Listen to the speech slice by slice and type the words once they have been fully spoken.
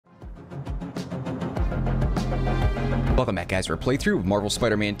Welcome back, guys, for a playthrough of Marvel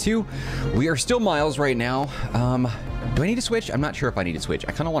Spider-Man 2. We are still Miles right now. Do I need to switch? I'm not sure if I need to switch.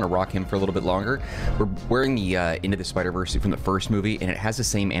 I kind of want to rock him for a little bit longer. We're wearing the Into the Spider-Verse suit from the first movie, and it has the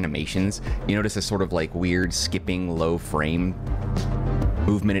same animations. You notice this sort of like weird skipping low frame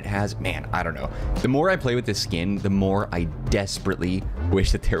movement it has. Man, I don't know. The more I play with this skin, the more I desperately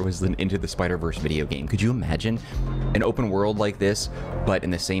wish that there was an Into the Spider-Verse video game. Could you imagine an open world like this, but in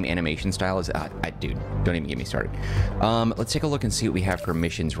the same animation style as... dude, don't even get me started. Let's take a look and see what we have for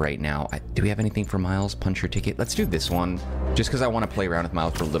missions right now. Do we have anything for Miles? Punch your ticket? Let's do this one, just because I want to play around with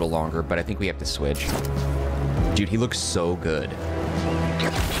Miles for a little longer, but I think we have to switch. Dude, he looks so good.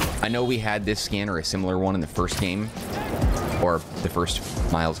 I know we had this skin or a similar one in the first game, or the first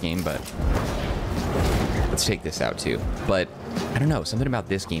Miles game, but let's take this out too. But I don't know, something about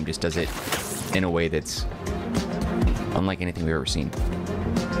this game just does it in a way that's unlike anything we've ever seen.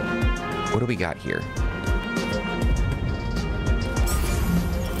 What do we got here?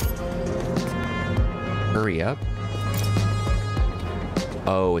 Hurry up.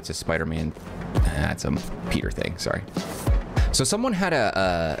 Oh, it's a Spider-Man. That's a Peter thing, sorry. So someone had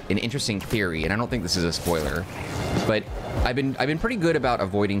an interesting theory, and I don't think this is a spoiler, but I've been pretty good about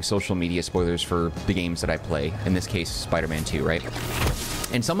avoiding social media spoilers for the games that I play, in this case Spider-Man 2, right?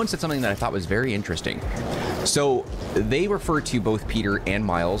 And someone said something that I thought was very interesting. So they refer to both Peter and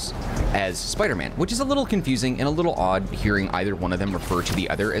Miles as Spider-Man, which is a little confusing and a little odd hearing either one of them refer to the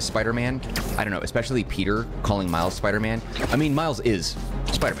other as Spider-Man. I don't know, especially Peter calling Miles Spider-Man. I mean, Miles is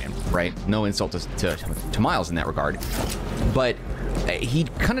Spider-Man, right? No insult to Miles in that regard. But he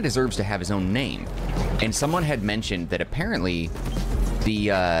kind of deserves to have his own name. And someone had mentioned that apparently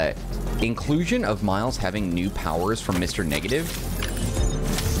the inclusion of Miles having new powers from Mr. Negative...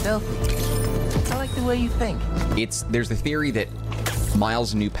 Stealthy. I like the way you think. There's the theory that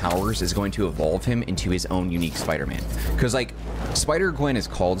Miles' new powers is going to evolve him into his own unique Spider-Man. Because, like, Spider-Gwen is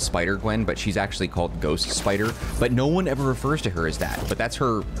called Spider-Gwen, but she's actually called Ghost Spider. But no one ever refers to her as that. But that's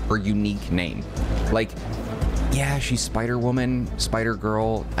her unique name. Like, yeah, she's Spider-Woman,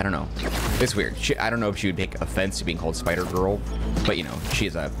 Spider-Girl. I don't know. It's weird. I don't know if she would take offense to being called Spider-Girl. But, you know, she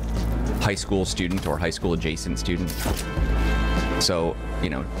is a high school student or high school adjacent student. So, you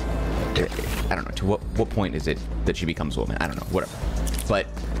know, I don't know, to what point is it that she becomes a woman? I don't know, whatever. But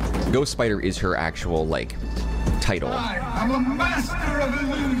Ghost Spider is her actual, like, title. I'm a master of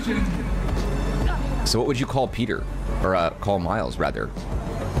illusion. So what would you call Peter? Or call Miles, rather?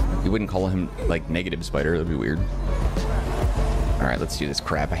 You wouldn't call him, like, Negative Spider. That'd be weird. Alright, let's do this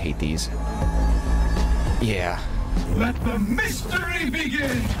crap. I hate these. Yeah. Let the mystery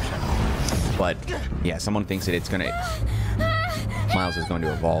begin. But, yeah, someone thinks that it's gonna... Miles is going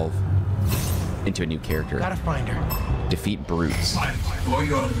to evolve into a new character. Gotta find her. Defeat brutes. Fight for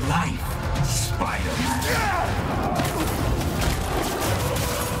your life, Spider-Man.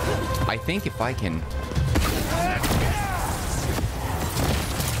 I think if I can...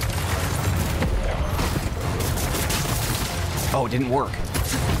 Oh, it didn't work.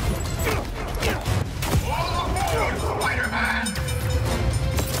 All aboard, Spider-Man.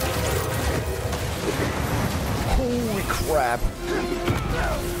 Holy crap.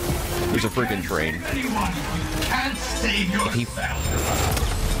 There's a freaking train. Anyone can't save yourself.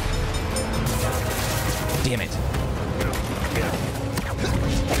 Damn it.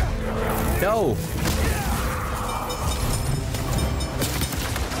 No.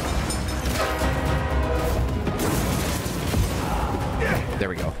 There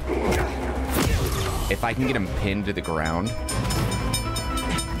we go. If I can get him pinned to the ground.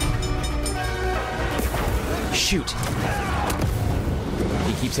 Shoot.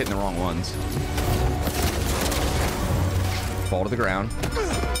 He keeps hitting the wrong ones. Fall to the ground.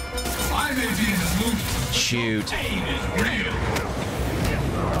 I may be an illusion. Shoot. Pain is real.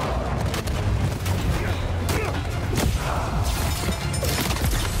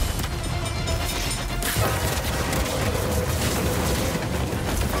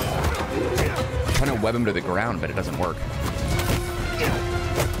 I'm trying to web him to the ground, but it doesn't work.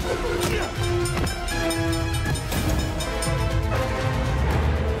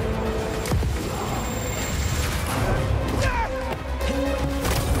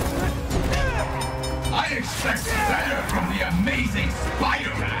 I expect better from the amazing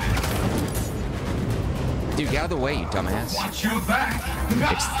Spider-Man. Dude, get out of the way, you dumbass. Watch your back.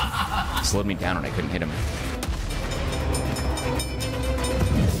 It slowed me down and I couldn't hit him.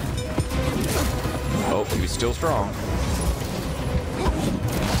 Oh, he was still strong.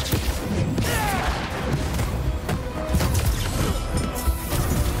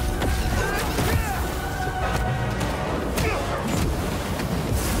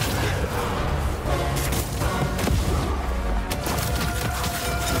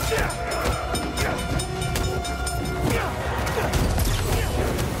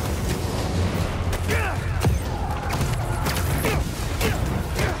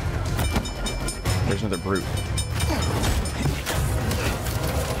 there's another brute.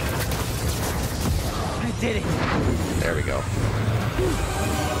 I did it. There we go.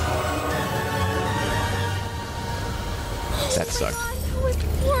 That sucked. That was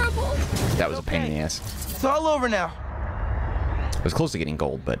horrible. That was a pain in the ass. It's all over now. It was close to getting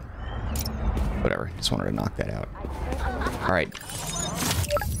gold, but whatever. Just wanted to knock that out. All right.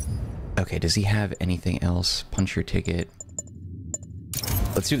 Okay, does he have anything else? Punch your ticket.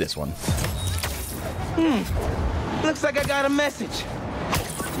 Let's do this one. Looks like I got a message.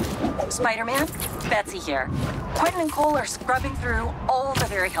 Spider-Man, Betsy here. Quentin and Cole are scrubbing through all the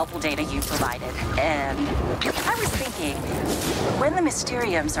very helpful data you provided, and I was thinking, when the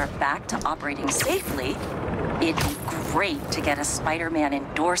Mysteriums are back to operating safely, it'd be great to get a Spider-Man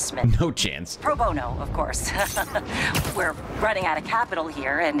endorsement. No chance. Pro bono, of course. We're running out of capital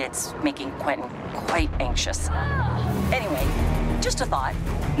here, and it's making Quentin quite anxious. Anyway, just a thought.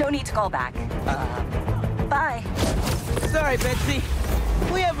 No need to call back. Bye. Sorry, Betsy.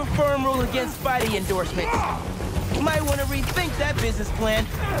 We have a firm rule against Spidey endorsements. You might want to rethink that business plan.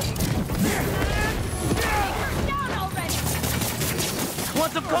 Down already.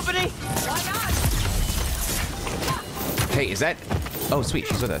 Want some company? Why not? Hey, is that... Oh, sweet.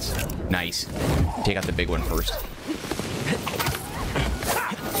 She's with us. Nice. Take out the big one first.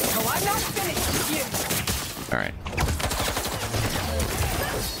 Oh, I'm not finished with you. All right.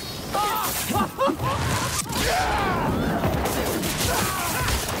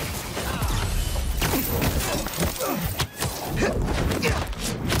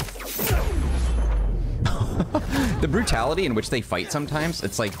 The brutality in which they fight sometimes,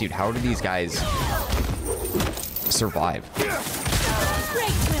 it's like, dude, how do these guys survive? Great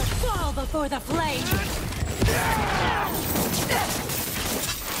will fall before the flame.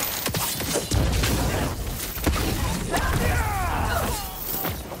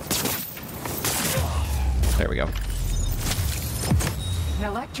 There we go. An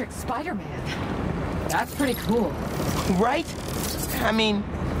electric Spider-Man. That's pretty cool. Right? I mean,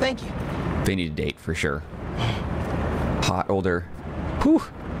 thank you. They need a date for sure. Hot, older. Whew.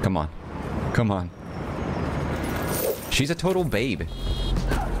 Come on. Come on. She's a total babe.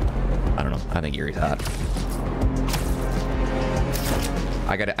 I don't know. I think Yuri's hot.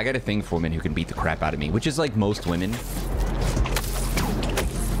 I got a thing for women who can beat the crap out of me, which is like most women.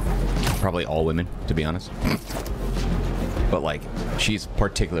 Probably all women, to be honest. But like, she's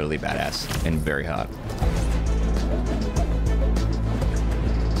particularly badass and very hot.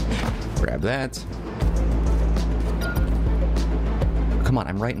 Grab that. Come on,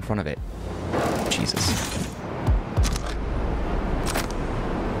 I'm right in front of it. Jesus.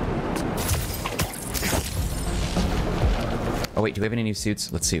 Oh wait, do we have any new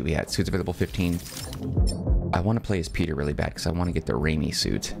suits? Let's see what we had. Suits available 15. I want to play as Peter really bad because I want to get the Raimi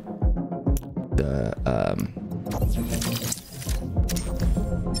suit. The,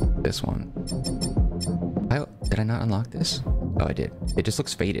 this one. Did I not unlock this? Oh, I did. It just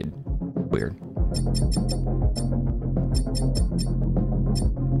looks faded. Weird.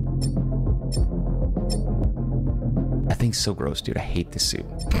 That thing's so gross, dude. I hate this suit.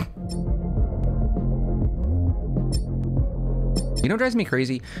 You know what drives me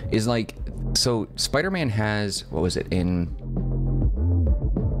crazy is like, so Spider-Man has, what was it, in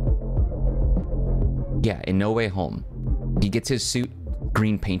No Way Home, he gets his suit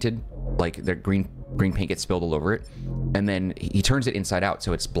green painted, like the green paint gets spilled all over it, and then he turns it inside out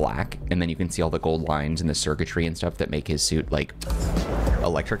so it's black, and then you can see all the gold lines and the circuitry and stuff that make his suit like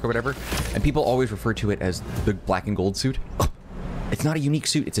electric or whatever, and people always refer to it as the black and gold suit. It's not a unique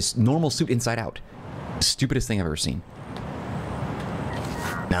suit, it's a normal suit inside out. Stupidest thing I've ever seen.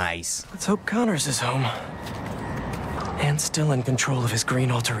 Nice. Let's hope Connors is home. And still in control of his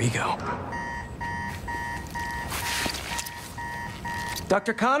green alter ego.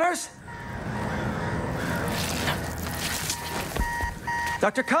 Dr. Connors?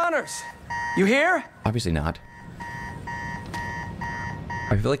 Dr. Connors! You here? Obviously not.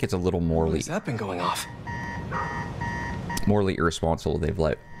 I feel like it's a little morally... What's that been going off? Morally irresponsible. They've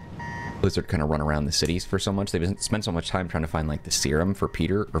let Blizzard kind of run around the cities for so much. They've spent so much time trying to find like the serum for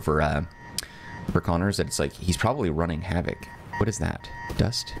Peter or for Connors that it's like he's probably running havoc. What is that?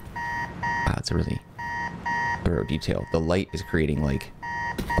 Dust? Wow, it's a really thorough detail. The light is creating like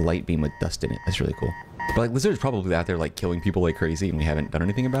a light beam with dust in it. That's really cool. But like Blizzard's probably out there like killing people like crazy and we haven't done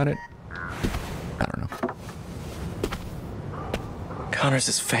anything about it. I don't know.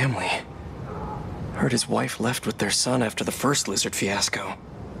 Connors' family. Heard his wife left with their son after the first lizard fiasco.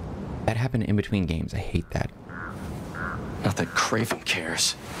 That happened in between games. I hate that. Not that Kraven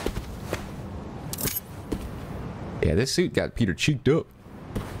cares. Yeah, this suit got Peter cheeked up.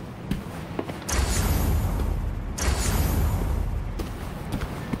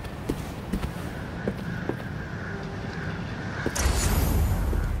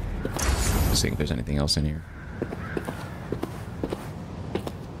 seeing if there's anything else in here.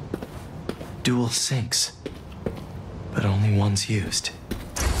 Dual sinks, but only one's used.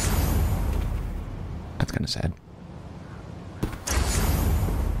 That's kind of sad.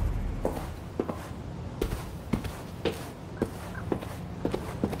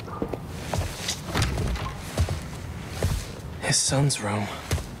 His son's room.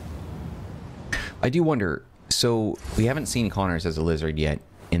 I do wonder, so we haven't seen Connors as a lizard yet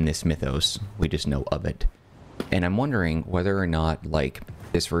in this mythos. We just know of it. And I'm wondering whether or not, like,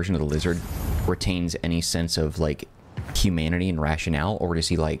 this version of the lizard retains any sense of, like, humanity and rationale, or does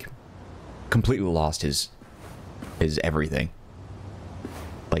he, like, completely lost his everything?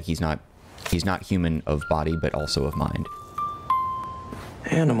 Like, he's not human of body, but also of mind.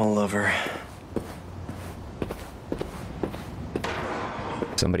 Animal lover.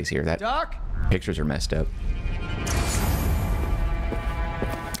 Somebody's here. That Doc? pictures are messed up.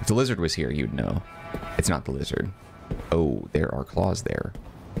 If the lizard was here, you'd know. It's not the lizard. Oh, there are claws there.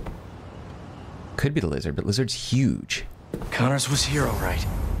 Could be the lizard, but lizard's huge. Connors was here, all right.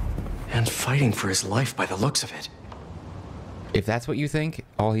 And fighting for his life by the looks of it. If that's what you think,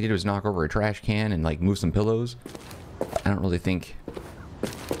 all he did was knock over a trash can and, like, move some pillows. I don't really think...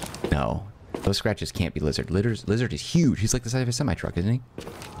 No. Those scratches can't be lizard. Lizard is huge. He's like the size of a semi-truck, isn't he?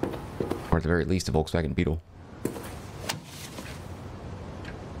 Or at the very least, a Volkswagen Beetle.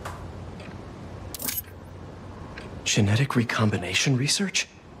 Genetic recombination research?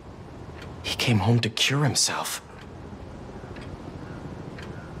 He came home to cure himself.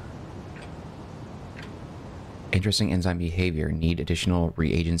 Interesting enzyme behavior. Need additional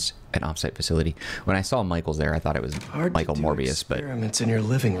reagents at offsite facility. When I saw Michael's there, I thought it was Hard Michael to do Morbius, but experiments in your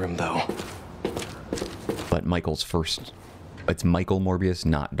living room, though. Michael's first... It's Michael Morbius,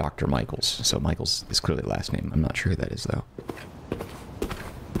 not Dr. Michaels. So Michael's is clearly the last name. I'm not sure who that is, though.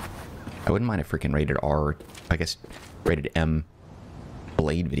 I wouldn't mind a freaking rated R, I guess rated M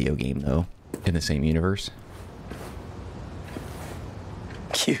Blade video game, though, in the same universe.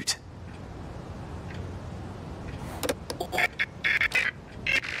 Cute.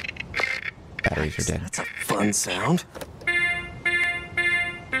 Batteries are dead. That's a fun sound.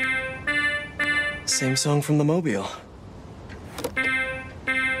 Same song from the Mobile.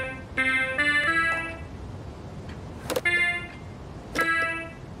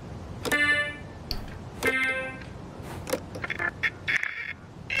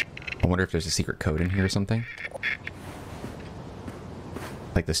 I wonder if there's a secret code in here or something.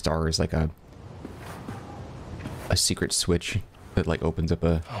 Like the star is like a secret switch that, like, opens up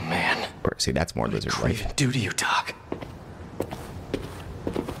a... Oh man. Or, see, that's more lizard, right? Kraven do to you, Doc?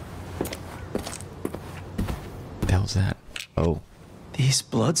 What the hell's that? Oh. These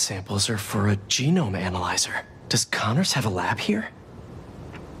blood samples are for a genome analyzer. Does Connors have a lab here?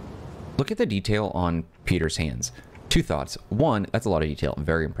 Look at the detail on Peter's hands. Two thoughts. One, that's a lot of detail.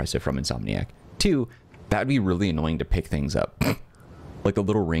 Very impressive from Insomniac. Two, that would be really annoying to pick things up. Like the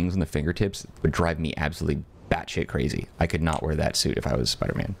little rings on the fingertips would drive me absolutely batshit crazy. I could not wear that suit if I was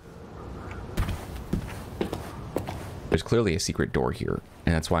Spider-Man. There's clearly a secret door here,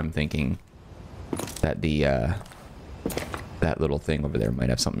 and that's why I'm thinking that the that little thing over there might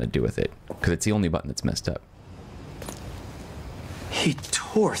have something to do with it, because it's the only button that's messed up. He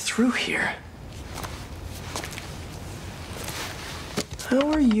tore through here.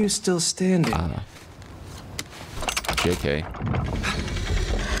 How are you still standing? JK.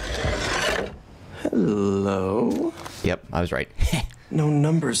 Hello? Yep, I was right. No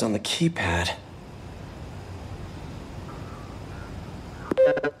numbers on the keypad.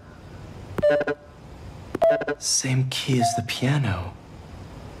 Same key as the piano.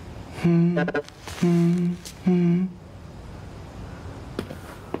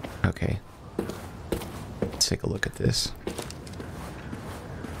 Okay. Let's take a look at this.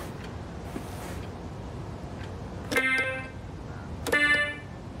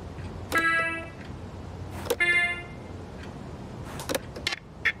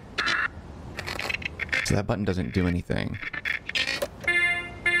 So that button doesn't do anything.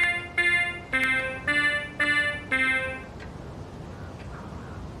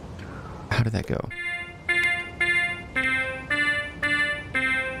 How did that go?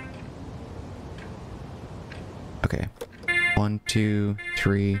 Okay. 1, 2,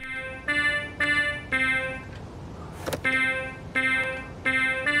 3.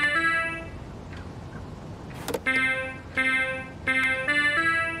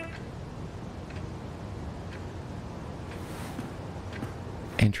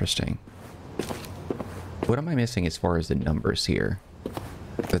 Interesting. What am I missing as far as the numbers here?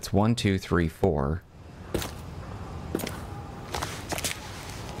 That's 1, 2, 3, 4.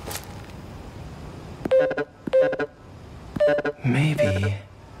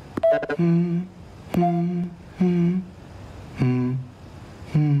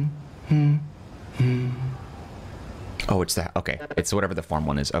 Oh, it's that. Okay. It's whatever the farm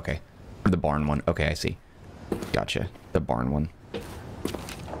one is. Okay. Or the barn one. Okay, I see. Gotcha. The barn one.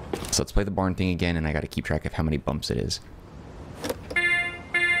 So let's play the barn thing again, and I gotta keep track of how many bumps it is.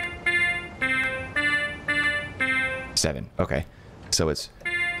 7. Okay. So it's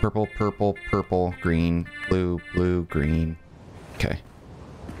purple, purple, purple, green, blue, blue, green. Okay.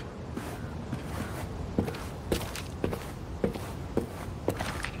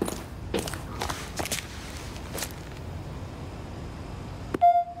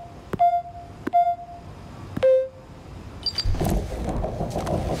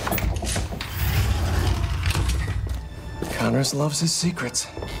 Connors loves his secrets.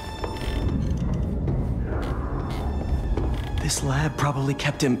 This lab probably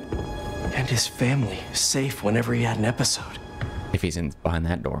kept him and his family safe whenever he had an episode. If he's in behind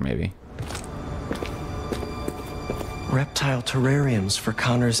that door, maybe. Reptile terrariums for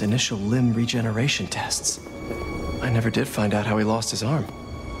Connor's initial limb regeneration tests. I never did find out how he lost his arm.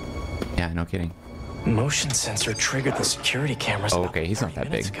 Yeah, no kidding. Motion sensor triggered the security cameras. Oh, okay, he's not that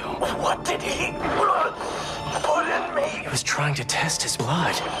big. What did he put in me? He was trying to test his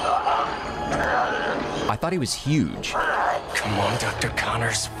blood. I thought he was huge. Come on, Dr.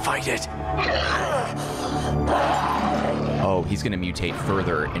 Connors, fight it. Oh, he's gonna mutate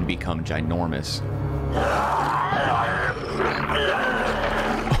further and become ginormous.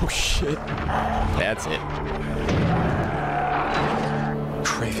 Oh shit. That's it.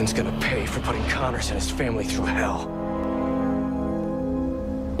 Kraven's gonna pay for putting Connors and his family through hell.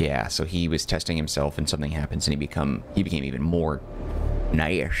 Yeah, so he was testing himself and something happens and he became even more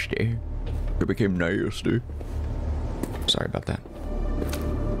nasty. He became nasty. Sorry about that.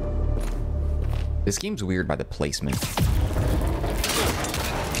 This game's weird by the placement.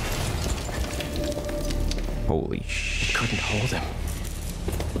 Holy shit. Couldn't hold him.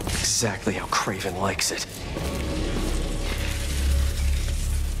 Exactly how Kraven likes it.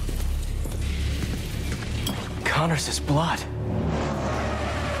 Connors' blood.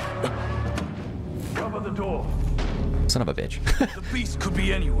 Cover the door. Son of a bitch. The beast could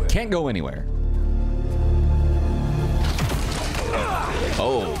be anywhere. Can't go anywhere.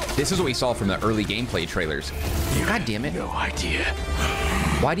 Oh, this is what we saw from the early gameplay trailers. God damn it. No idea.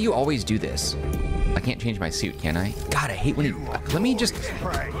 Why do you always do this? I can't change my suit, can I? God, I hate when you... Let me just...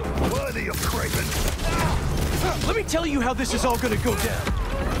 Worthy of Kraven. Let me tell you how this is all gonna go down.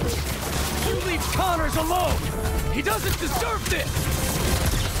 You leave Connors alone. He doesn't deserve this.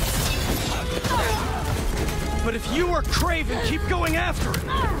 But if you or Kraven keep going after him,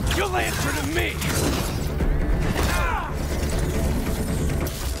 you'll answer to me.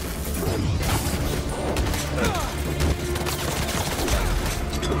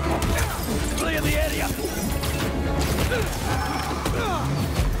 Clear the area.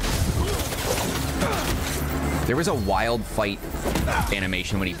 There was a wild fight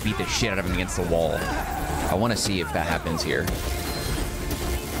animation when he beat the shit out of him against the wall. I want to see if that happens here.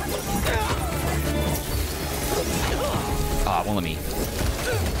 Ah, won't let me.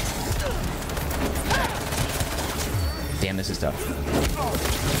 Damn, this is tough.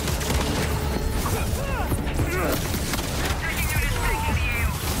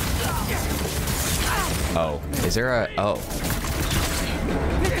 Oh, is there a... Oh.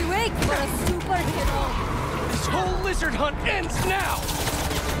 Pretty wake for a superhero. This whole lizard hunt ends now.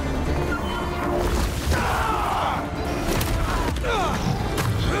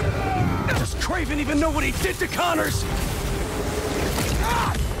 Does Kraven even know what he did to Connors?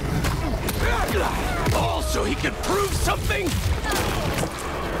 Oh, so he could prove something?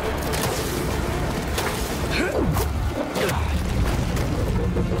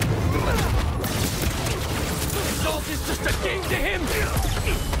 Salt is just a game to him.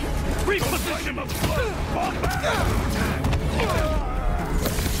 Reposition him.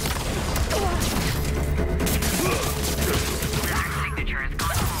 Signature has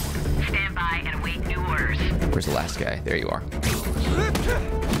gone home. Stand by and await new orders. Where's the last guy? There you are.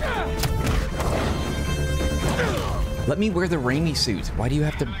 Let me wear the Raimi suit. Why do you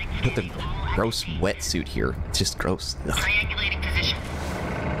have to put the gross wetsuit here? It's just gross. Ugh. Triangulating position.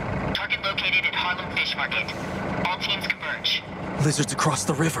 Target located at Harlem Fish Market. All teams converge. Lizards across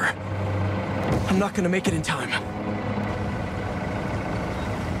the river. I'm not gonna make it in time.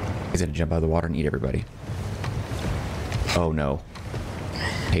 He's gonna jump out of the water and eat everybody. Oh no.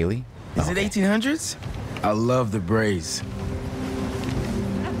 Haley? Is it 1800s? I love the braids.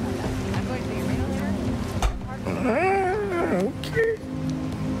 Okay.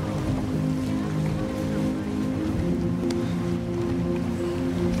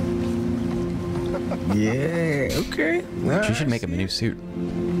 Yeah, okay. She should make him a new suit.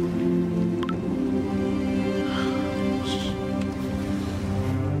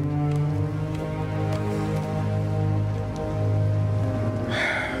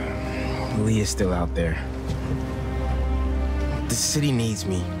 Lee is still out there. The city needs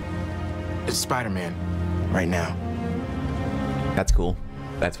me. It's Spider-Man right now. That's cool.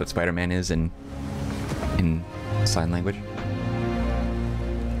 That's what Spider-Man is in sign language.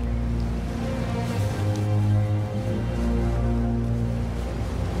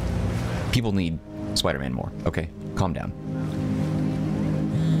 People need Spider-Man more. Okay, calm down.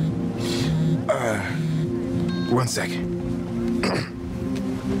 1 second.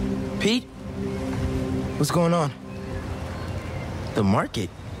 Pete? What's going on? The market?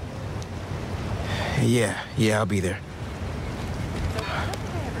 Yeah, I'll be there.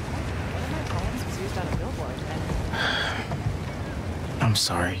 I'm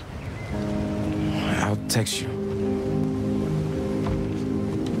sorry. I'll text you.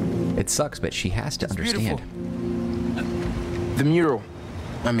 It sucks, but she has to understand. Beautiful. The mural.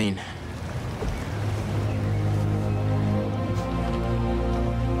 I mean...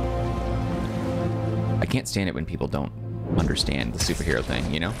 I can't stand it when people don't understand the superhero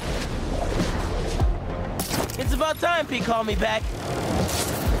thing, you know? It's about time Pete called me back.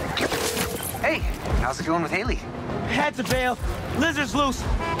 Hey, how's it going with Haley? Had to bail. Lizard's loose.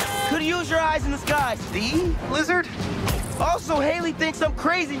 Could use your eyes in the skies. The lizard? Also, Haley thinks I'm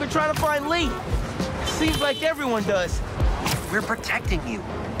crazy for trying to find Lee. Seems like everyone does. We're protecting you.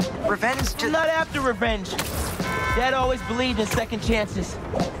 Revenge just... I'm not after revenge. Dad always believed in second chances.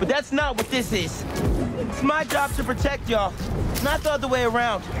 But that's not what this is. It's my job to protect y'all, not the other way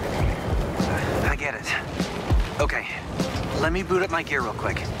around. I get it. Okay, let me boot up my gear real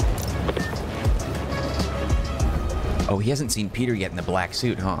quick. Oh, he hasn't seen Peter yet in the black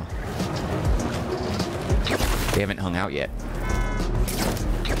suit, huh? They haven't hung out yet.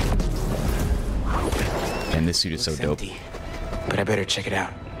 And this suit is so dope. Empty, but I better check it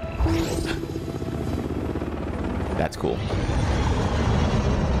out. That's cool.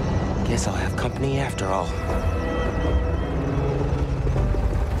 Guess I'll have company after all.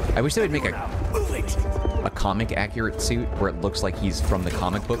 I wish they would make a comic accurate suit where it looks like he's from the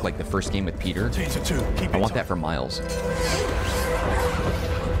comic book, like the first game with Peter. I want that for Miles.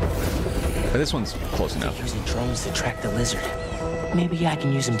 But this one's close enough. Using drones to track the lizard. Maybe I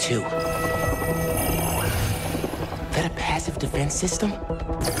can use them too. That a passive defense system? Yep,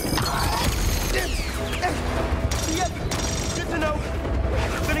 good to know.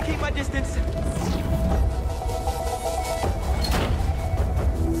 I'm gonna keep my distance.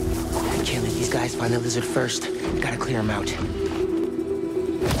 Can't let these guys find the lizard first. Gotta clear them out.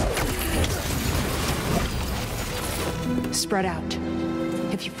 Spread out.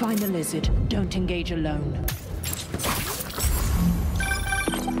 If you find the lizard, don't engage alone.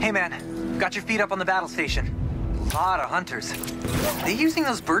 Hey man, got your feet up on the battle station. A lot of hunters. They using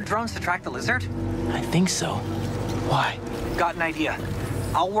those bird drones to track the lizard? I think so. Why? Got an idea.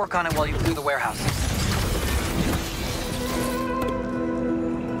 I'll work on it while you clear the warehouse.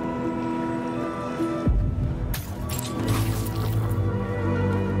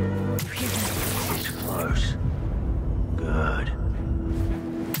 Close. Good.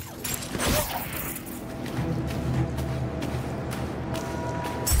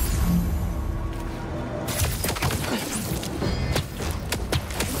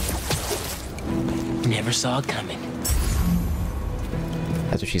 Never saw it coming.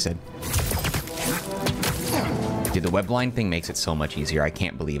 That's what she said. Dude, the webline thing makes it so much easier. I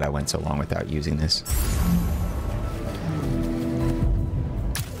can't believe I went so long without using this.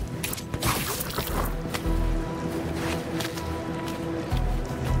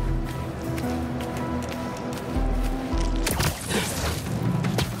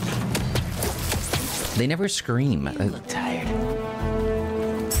 They never scream. You look tired.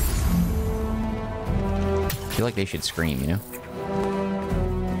 I feel like they should scream, you know?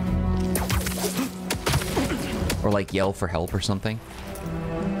 Or like yell for help or something.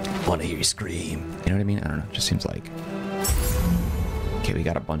 Wanna hear you scream. You know what I mean? I don't know. It just seems like. Okay, we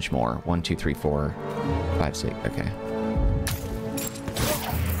got a bunch more. 1, 2, 3, 4, 5, 6. Okay.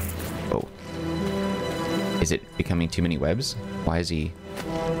 Oh. Is it becoming too many webs? Why is he...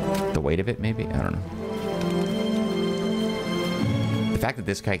 The weight of it, maybe? I don't know. The fact that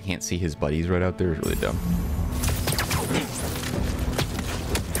this guy can't see his buddies right out there is really dumb.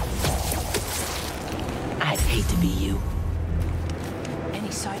 I'd hate to be you.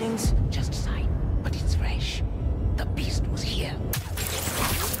 Any sightings? Just sight, but it's fresh. The beast was here.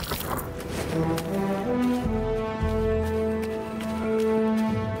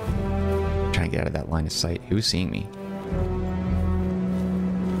 Trying to to get out of that line of sight. Who's seeing me?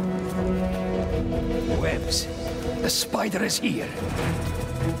 Webs. The spider is here.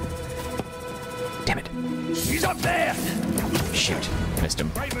 Damn it. He's up there! Shoot. Missed him.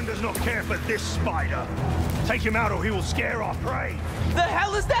 Kraven does not care for this spider. Take him out or he will scare our prey. The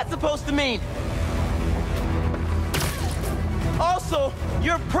hell is that supposed to mean? Also,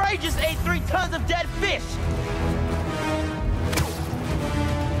 your prey just ate 3 tons of dead fish.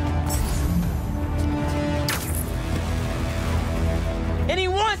 And he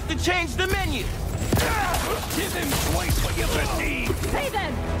wants to change the menu. Give him twice what you perceive. Hey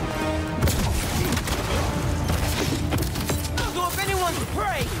then! So if anyone's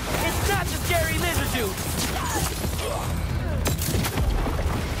prey, it's not the scary lizard dude.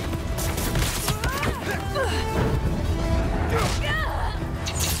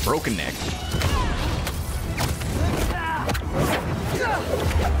 Broken neck.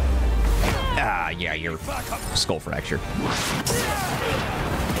 Ah, yeah, your skull fracture.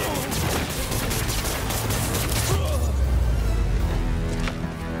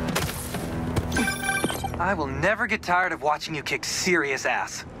 I will never get tired of watching you kick serious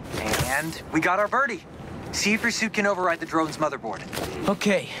ass. And we got our birdie. See if your suit can override the drone's motherboard.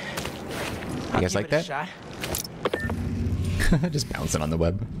 Okay. You guys like that? Shot. Just bouncing on the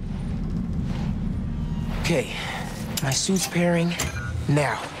web. Okay. My suit's pairing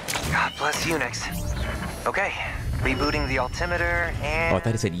now. God bless Unix. Okay, rebooting the altimeter and... Oh, I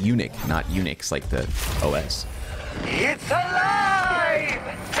thought it said eunuch, not Unix, like the OS. It's alive!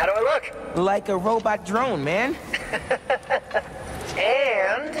 How do I look? Like a robot drone, man.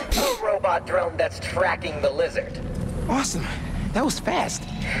 And a robot drone that's tracking the lizard. Awesome. That was fast.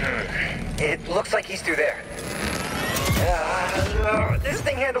 It looks like he's through there. This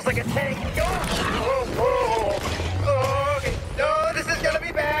thing handles like a tank. Okay. No, this is gonna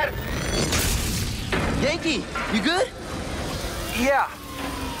be bad. Yankee, you good? Yeah.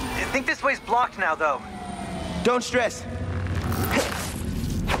 I think this way's blocked now, though. Don't stress.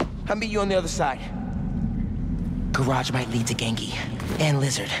 I'll meet you on the other side. Garage might lead to Genki and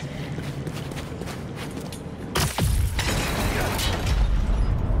Lizard.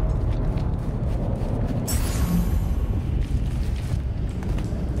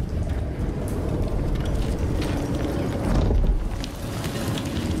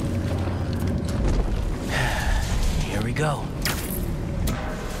 Here we go.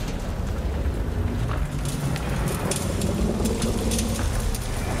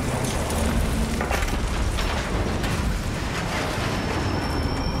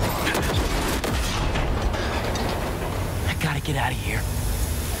 Get out of here.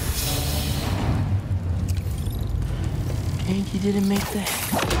 Yankee didn't make that.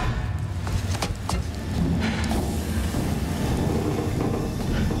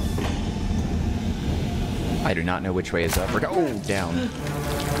 I do not know which way is up or down. Oh, down.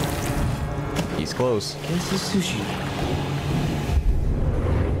 He's close. Guess it's sushi.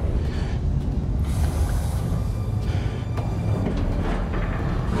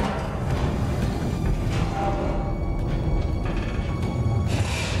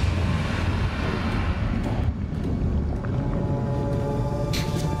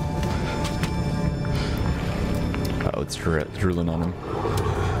 It's drooling on him.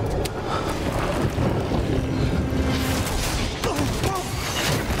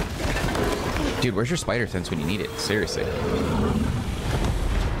 Dude, where's your spider sense when you need it? Seriously. That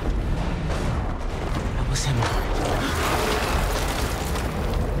was him.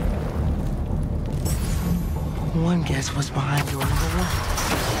 One guess was behind door number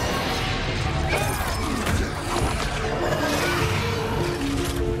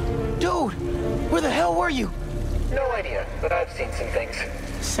 1. Dude, where the hell were you? No idea, but I've seen some things.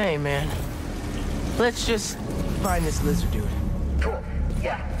 Same, man. Let's just find this lizard dude. Cool.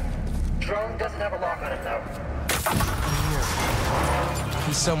 Yeah. Drone doesn't have a lock on him, though.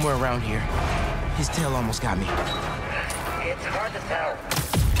 He's somewhere around here. His tail almost got me. It's hard to tell.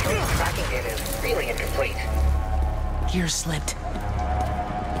 Drone's tracking data is really incomplete. Gear slipped.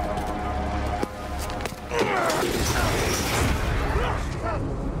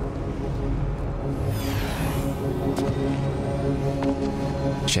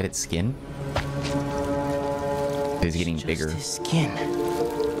 Shed its skin? He's getting Just bigger. his skin.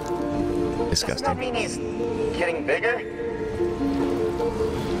 Does that Disgusting. mean he's getting bigger?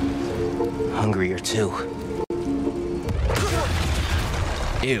 Hungrier too.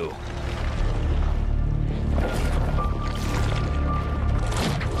 Ew.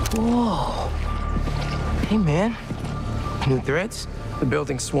 Whoa. Hey, man. New threads? The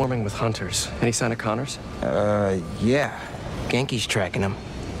building's swarming with hunters. Any sign of Connors? Yeah. Genki's tracking him.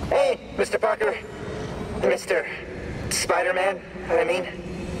 Hey, Mr. Parker. Mr. Spider-Man, I mean.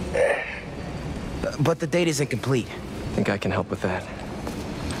 But the data's incomplete. I think I can help with that.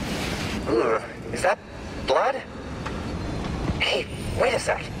 Ooh, is that blood? Hey, wait a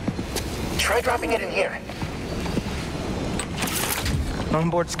sec. Try dropping it in here.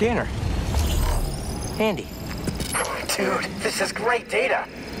 Onboard scanner. Handy. Dude, this is great data.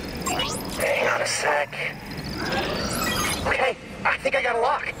 Hang on a sec. Okay, I think I got a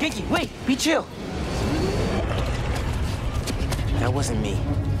lock. Genki, wait, be chill. That wasn't me.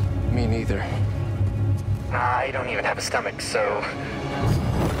 Me neither. I don't even have a stomach, so...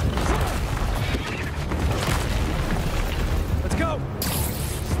 Let's go!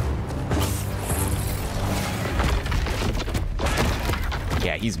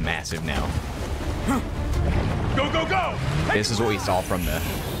 Yeah, he's massive now. Go, go, go! This is what we saw from the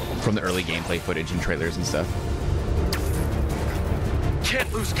early gameplay footage and trailers and stuff.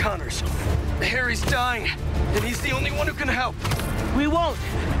 Can't lose Connors. Harry's dying, and he's the only one who can help. We won't.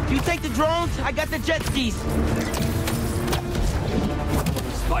 You take the drones, I got the jet skis.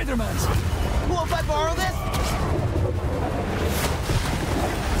 Spider-Man's! Cool if I borrow this?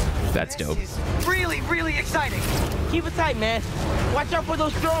 That's dope. This is really, really exciting. Keep it tight, man. Watch out for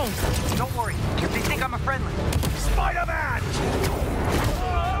those drones. Don't worry, they think I'm a friendly. Spider-Man!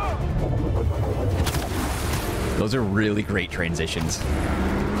 Those are really great transitions.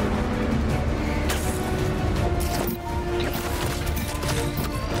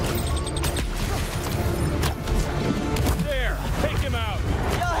 There, take him out.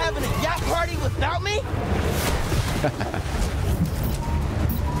 Y'all having a yacht party without me?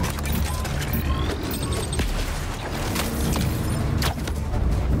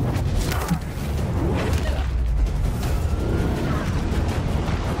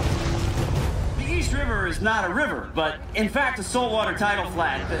 Not a river, but in fact a saltwater tidal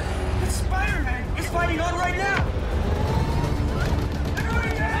flat. Spider-Man is fighting on right now!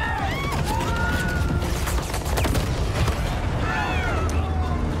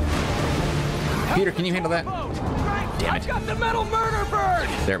 Peter, can you handle that? Damn it. I got the metal murder bird!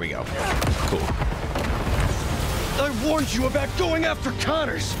 There we go. Cool. I warned you about going after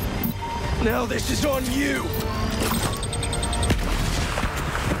Connors. Now this is on you.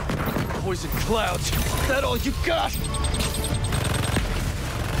 Poison clouds. Is that all you got?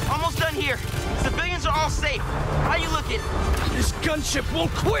 Almost done here. Civilians are all safe. How you looking? This gunship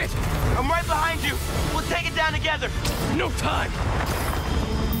won't quit. I'm right behind you. We'll take it down together. No time.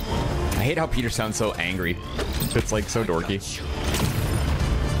 I hate how Peter sounds so angry. It's like so dorky.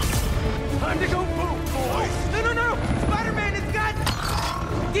 Time to go boom, boys. No, no, no! Spider-Man has got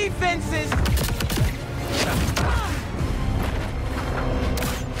defenses.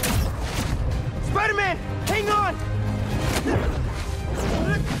 Spider-Man, hang on!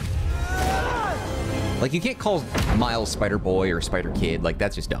 Like, you can't call Miles Spider-Boy or Spider-Kid. Like,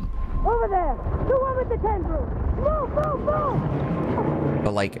 that's just dumb. Over there! The one with the tendrils! Move, move, move!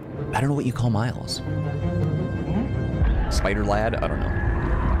 But, like, I don't know what you call Miles. Spider-Lad? I don't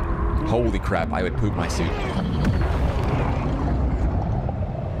know. Holy crap, I would poop my suit.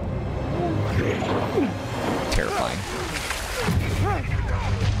 Terrifying.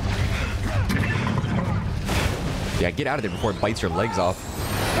 Yeah, get out of there before it bites your legs off.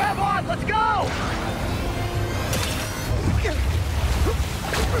 Come on, let's go!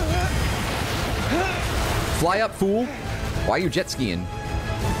 Fly up, fool! Why are you jet skiing?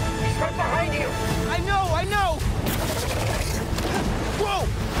 He's right behind you! I know, I know! Whoa!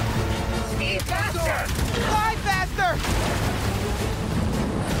 Speed faster! Fly faster!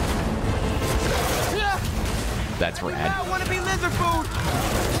 That's rad. I want to be lizard food!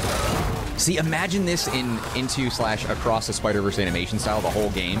 See, imagine this in into/across the Spider-Verse animation style, the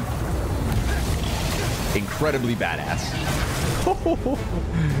whole game. Incredibly badass.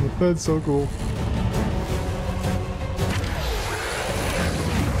 That's so cool.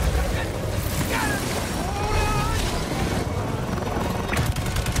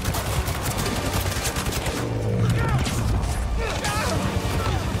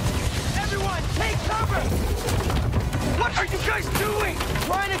 Everyone, take cover! What are you guys doing?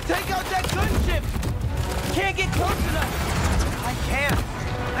 Trying to take out that gunship! Can't get close enough! I can.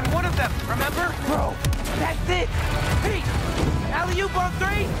 I'm one of them, remember? Bro, that's it! Pete! Alley-oop on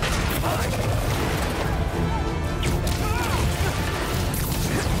 3!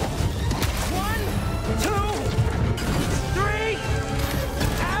 One, two, three!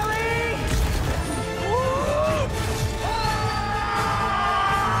 Alley!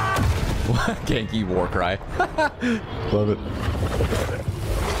 Genki war cry. Love it.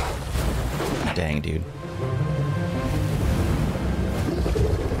 Dang, dude.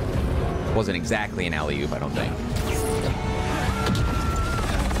 wasn't exactly an alley-oop, I don't think.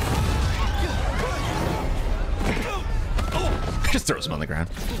 Just throws him on the ground.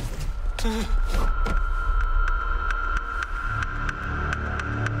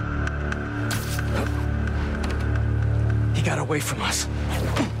 He got away from us.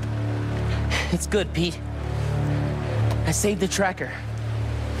 It's good, Pete. I saved the tracker.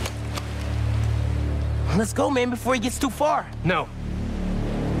 Let's go, man, before he gets too far. No.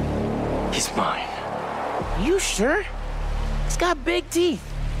 He's mine. You sure? He's got big teeth.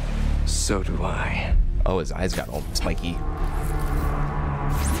 So do I. Oh, his eyes got all spiky.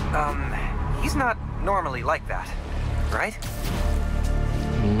 He's not normally like that, right?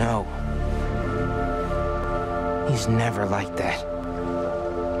 No. He's never like that.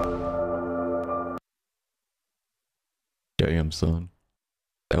 Damn, son.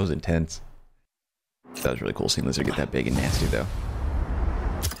 That was intense. That was really cool seeing Lizard get that big and nasty, though.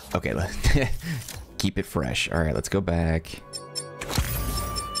 Okay, let's keep it fresh. All right, let's go back.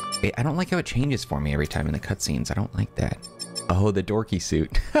 Hey, I don't like how it changes for me every time in the cutscenes. I don't like that. Oh, the dorky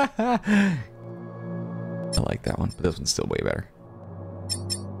suit. I like that one, but this one's still way better.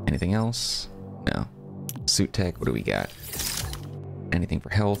 Anything else? No. Suit tech, what do we got? Anything for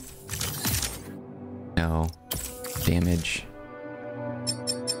health? No. Damage.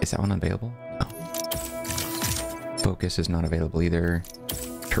 Is that one available? No. Focus is not available either.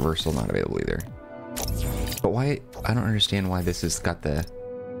 Traversal not available either. But why? I don't understand why this has got the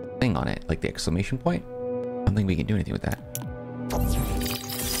thing on it, like the exclamation point. I don't think we can do anything with that.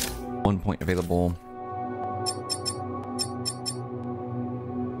 1 point available.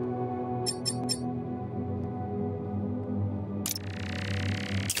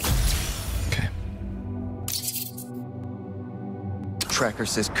 Tracker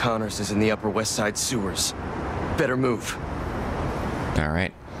says Connors is in the Upper West Side sewers. Better move. All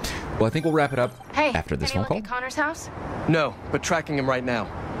right. Well, I think we'll wrap it up Hey, after this phone look call. at Connor's house? No, but tracking him right now.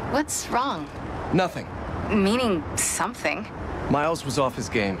 What's wrong? Nothing. Meaning something. Miles was off his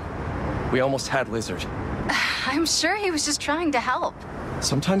game. We almost had Lizard. I'm sure he was just trying to help.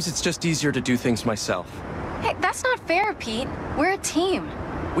 Sometimes it's just easier to do things myself. Hey, that's not fair, Pete. We're a team.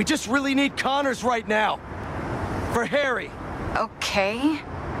 We just really need Connors right now. For Harry. Okay.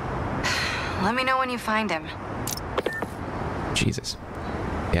 Let me know when you find him. Jesus.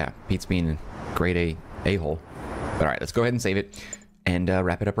 Yeah, Pete's being a grade A-hole. But all right, let's go ahead and save it and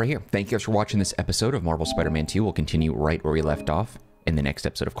wrap it up right here. Thank you guys for watching this episode of Marvel Spider-Man 2. We'll continue right where we left off in the next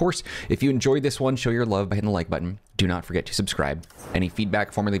episode. Of course, if you enjoyed this one, show your love by hitting the like button. Do not forget to subscribe. Any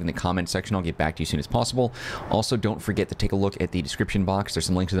feedback for me, leave in the comments section. I'll get back to you as soon as possible. Also, don't forget to take a look at the description box. There's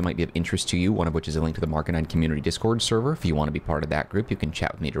some links that might be of interest to you, one of which is a link to the Marcanine community Discord server. If you want to be part of that group, you can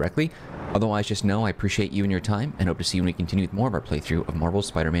chat with me directly. Otherwise, just know I appreciate you and your time and hope to see you when we continue with more of our playthrough of Marvel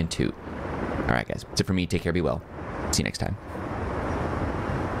Spider-Man 2. All right, guys, that's it for me. Take care, be well. See you next time.